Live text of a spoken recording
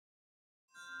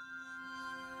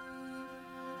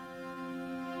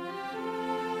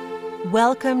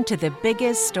Welcome to the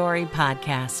Biggest Story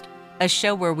Podcast, a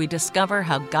show where we discover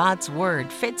how God's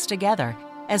Word fits together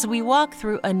as we walk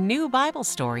through a new Bible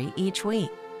story each week.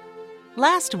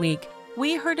 Last week,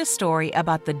 we heard a story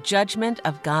about the judgment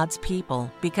of God's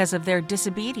people because of their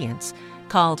disobedience,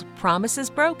 called Promises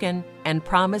Broken and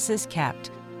Promises Kept,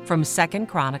 from 2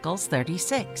 Chronicles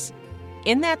 36.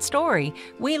 In that story,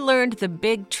 we learned the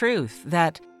big truth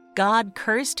that God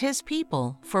cursed His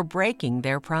people for breaking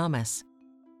their promise.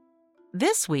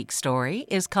 This week's story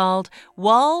is called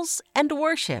Walls and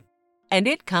Worship, and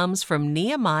it comes from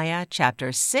Nehemiah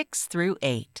chapters 6 through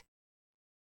 8.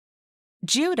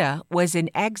 Judah was in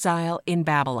exile in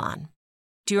Babylon.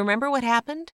 Do you remember what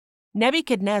happened?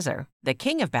 Nebuchadnezzar, the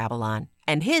king of Babylon,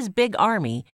 and his big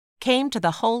army came to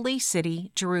the holy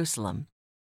city, Jerusalem.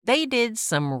 They did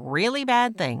some really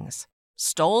bad things,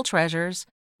 stole treasures,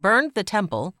 burned the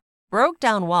temple, broke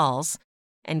down walls,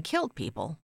 and killed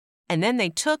people. And then they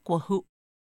took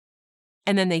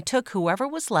whoever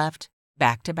was left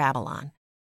back to Babylon.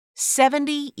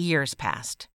 70 years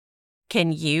passed.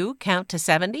 Can you count to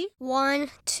 70? 1,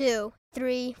 2,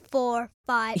 3, 4,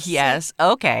 5, 6. Yes,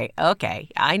 okay,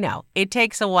 I know. It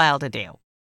takes a while to do.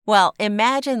 Well,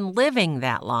 imagine living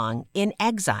that long in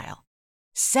exile.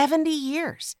 70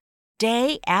 years,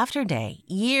 day after day,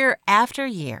 year after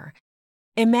year.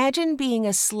 Imagine being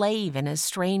a slave in a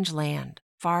strange land,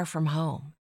 far from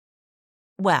home.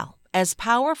 Well, as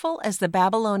powerful as the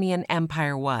Babylonian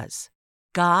Empire was,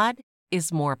 God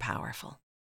is more powerful.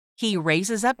 He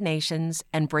raises up nations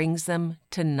and brings them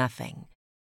to nothing.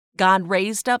 God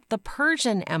raised up the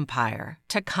Persian Empire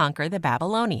to conquer the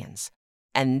Babylonians,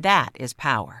 and that is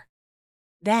power.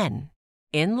 Then,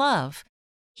 in love,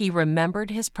 He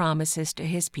remembered His promises to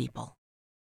His people.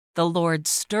 The Lord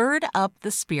stirred up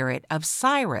the spirit of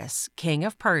Cyrus, king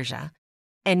of Persia,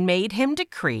 and made him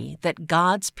decree that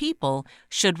God's people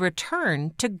should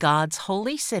return to God's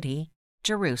holy city,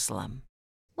 Jerusalem.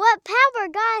 What power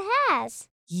God has!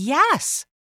 Yes!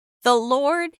 The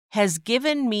Lord has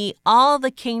given me all the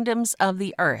kingdoms of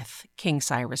the earth, King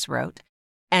Cyrus wrote,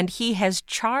 and He has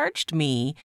charged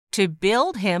me to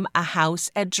build Him a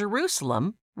house at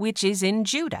Jerusalem, which is in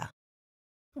Judah.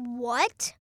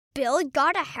 What? Build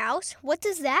God a house? What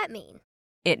does that mean?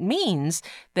 It means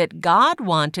that God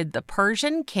wanted the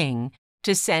Persian king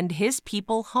to send his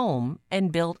people home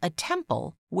and build a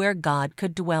temple where God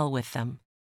could dwell with them.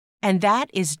 And that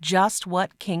is just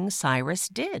what King Cyrus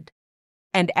did.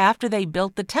 And after they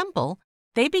built the temple,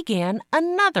 they began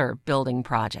another building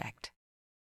project.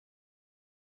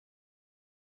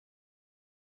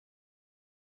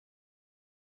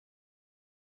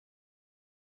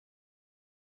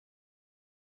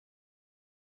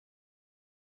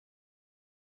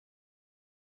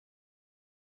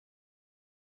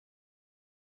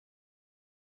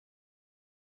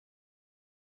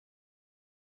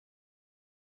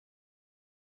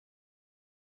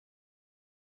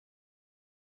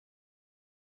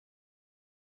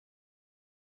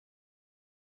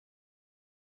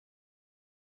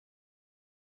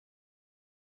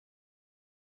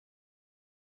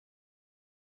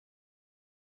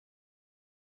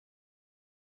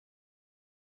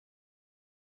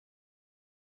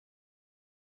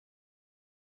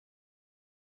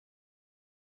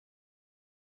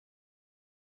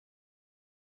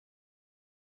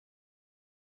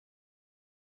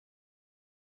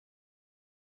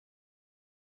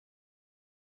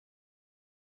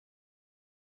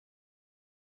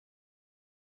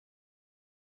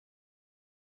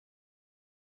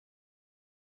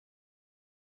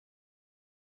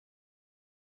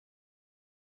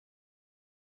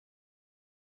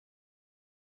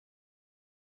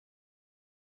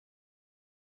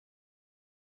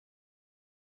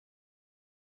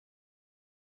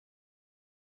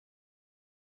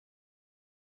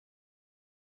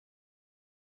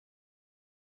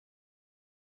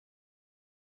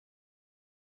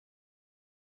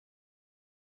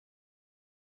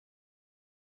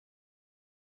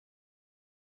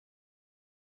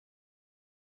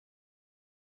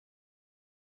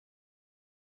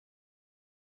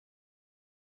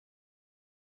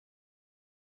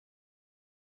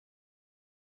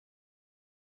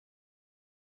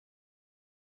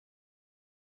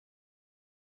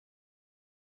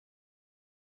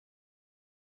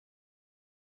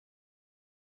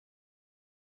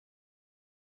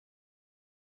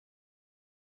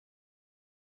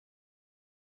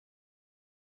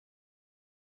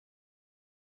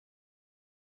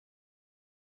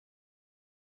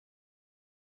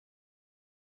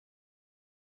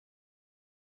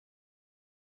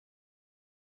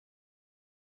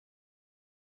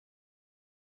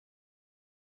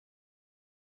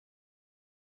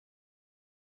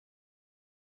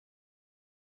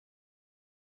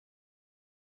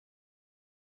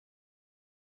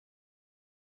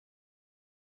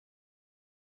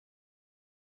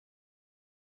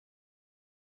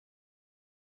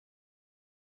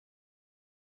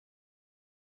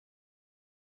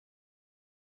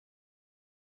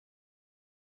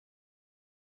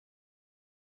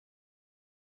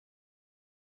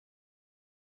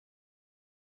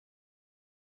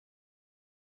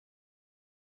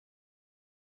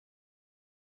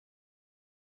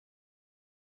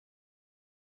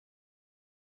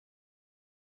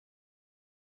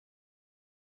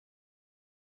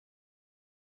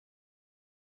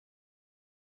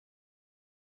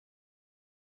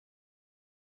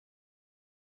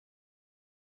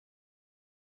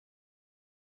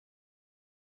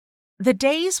 The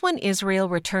days when Israel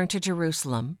returned to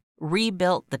Jerusalem,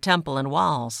 rebuilt the temple and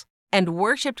walls, and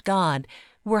worshiped God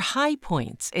were high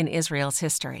points in Israel's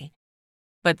history.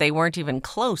 But they weren't even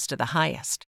close to the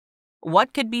highest.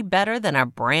 What could be better than a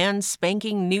brand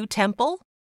spanking new temple?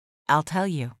 I'll tell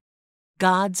you.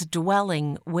 God's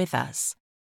dwelling with us.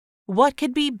 What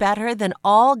could be better than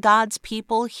all God's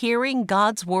people hearing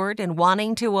God's word and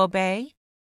wanting to obey?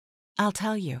 I'll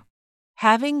tell you.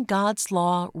 Having God's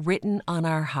law written on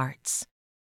our hearts.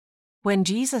 When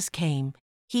Jesus came,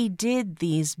 He did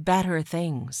these better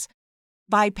things.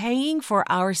 By paying for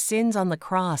our sins on the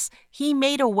cross, He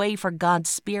made a way for God's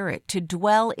Spirit to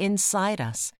dwell inside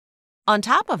us. On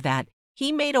top of that,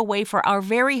 He made a way for our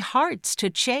very hearts to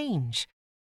change.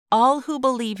 All who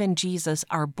believe in Jesus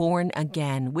are born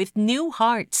again with new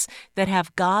hearts that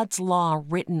have God's law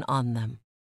written on them.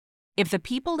 If the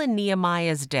people in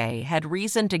Nehemiah's day had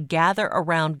reason to gather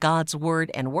around God's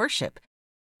word and worship,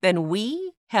 then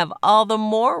we have all the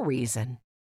more reason.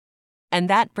 And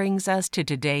that brings us to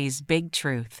today's big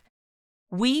truth.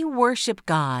 We worship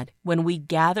God when we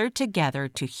gather together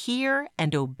to hear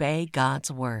and obey God's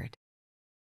word.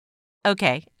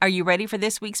 Okay, are you ready for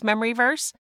this week's memory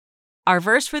verse? Our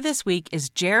verse for this week is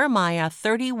Jeremiah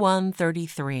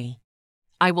 31:33.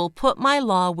 I will put my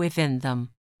law within them,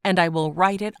 and I will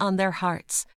write it on their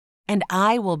hearts, and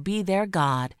I will be their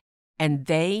God, and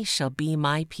they shall be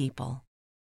my people.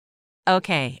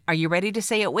 Okay, are you ready to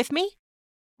say it with me?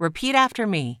 Repeat after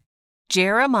me.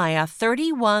 Jeremiah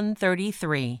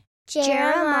 31:33.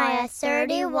 Jeremiah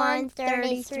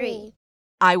 31:33.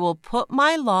 I will put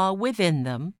my law within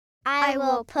them, I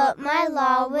will put my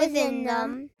law within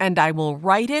them, and I will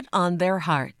write it on their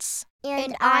hearts.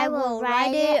 and I will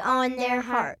write it on their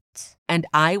hearts. And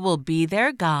I will be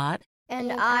their God,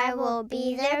 And I will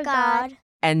be their God,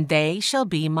 and they shall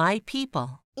be my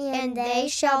people. and they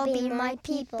shall be my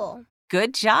people.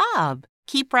 Good job!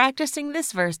 Keep practicing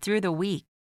this verse through the week,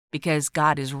 because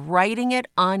God is writing it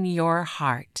on your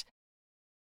heart.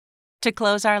 To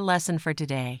close our lesson for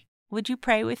today, would you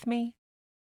pray with me?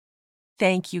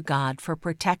 Thank you, God, for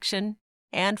protection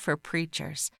and for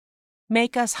preachers.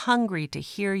 Make us hungry to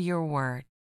hear your word.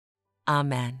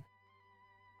 Amen.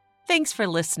 Thanks for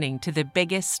listening to the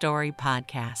Biggest Story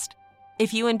podcast.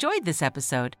 If you enjoyed this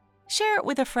episode, share it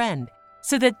with a friend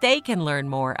so that they can learn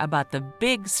more about the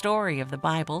big story of the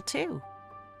Bible, too.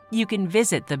 You can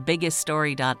visit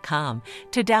thebiggeststory.com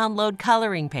to download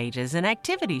coloring pages and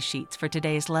activity sheets for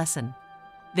today's lesson.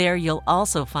 There you'll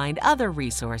also find other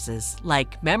resources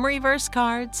like memory verse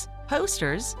cards,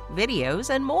 posters, videos,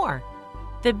 and more.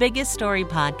 The Biggest Story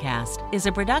podcast is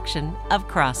a production of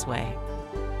Crossway.